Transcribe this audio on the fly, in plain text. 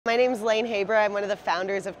My name is Layne Haber. I'm one of the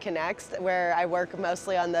founders of Connext, where I work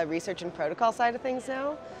mostly on the research and protocol side of things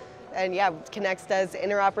now. And yeah, Connext does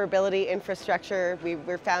interoperability infrastructure. We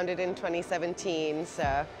were founded in 2017,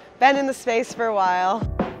 so been in the space for a while.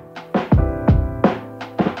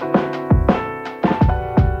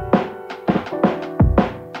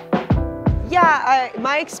 Yeah,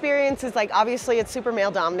 my experience is obviously it's super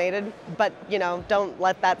male dominated, but don't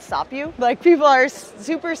let that stop you. People are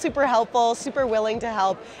super helpful, super willing to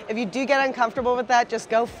help. If you do get uncomfortable with that, just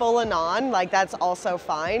go full and on, that's also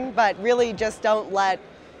fine, but really just don't let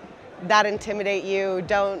that intimidate you.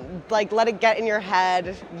 Don't let it get in your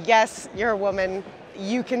head. Yes, you're a woman.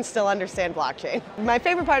 You can still understand blockchain. My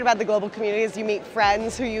favorite part about the global community is you meet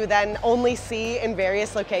friends who you then only see in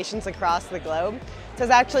various locations across the globe. So I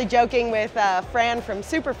was actually joking with Fran from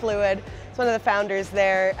Superfluid, it's one of the founders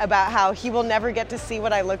there, about how he will never get to see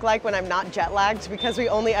what I look like when I'm not jet lagged because we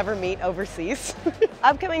only ever meet overseas.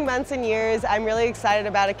 Upcoming months and years, I'm really excited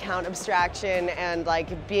about account abstraction and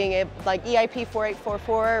being able, EIP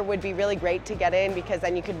 4844 would be really great to get in because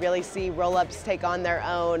then you could really see rollups take on their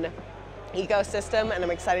own ecosystem, and I'm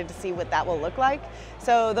excited to see what that will look like.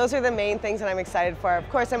 So those are the main things that I'm excited for. Of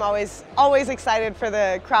course, I'm always excited for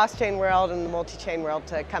the cross-chain world and the multi-chain world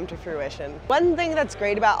to come to fruition. One thing that's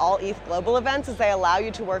great about all ETH Global events is they allow you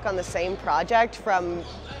to work on the same project from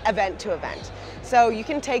event to event. So you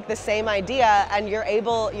can take the same idea and you're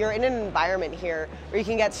in an environment here where you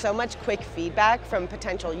can get so much quick feedback from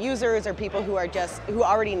potential users or people who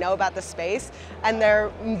already know about the space, and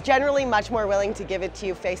they're generally much more willing to give it to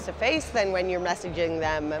you face to face than when you're messaging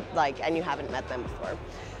them and you haven't met them before.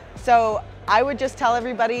 So I would just tell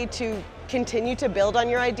everybody to continue to build on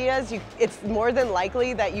your ideas. It's more than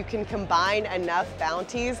likely that you can combine enough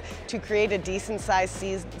bounties to create a decent sized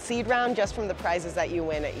seed round just from the prizes that you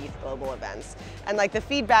win at ETH Global events. And the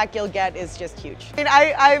feedback you'll get is just huge.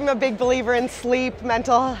 I'm a big believer in sleep,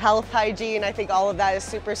 mental health hygiene. I think all of that is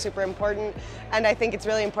super important. And I think it's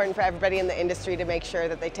really important for everybody in the industry to make sure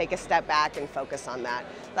that they take a step back and focus on that.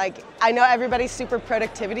 I know everybody's super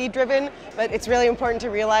productivity driven, but it's really important to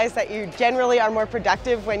realize that you generally are more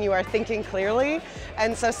productive when you are thinking clearly.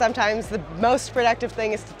 And so sometimes the most productive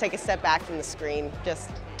thing is to take a step back from the screen,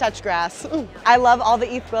 just touch grass. I love all the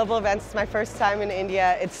ETH Global events. It's my first time in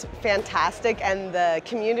India. It's fantastic, and the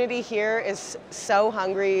community here is so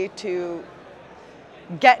hungry to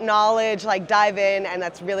get knowledge, dive in, and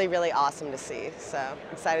that's really awesome to see. So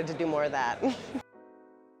excited to do more of that.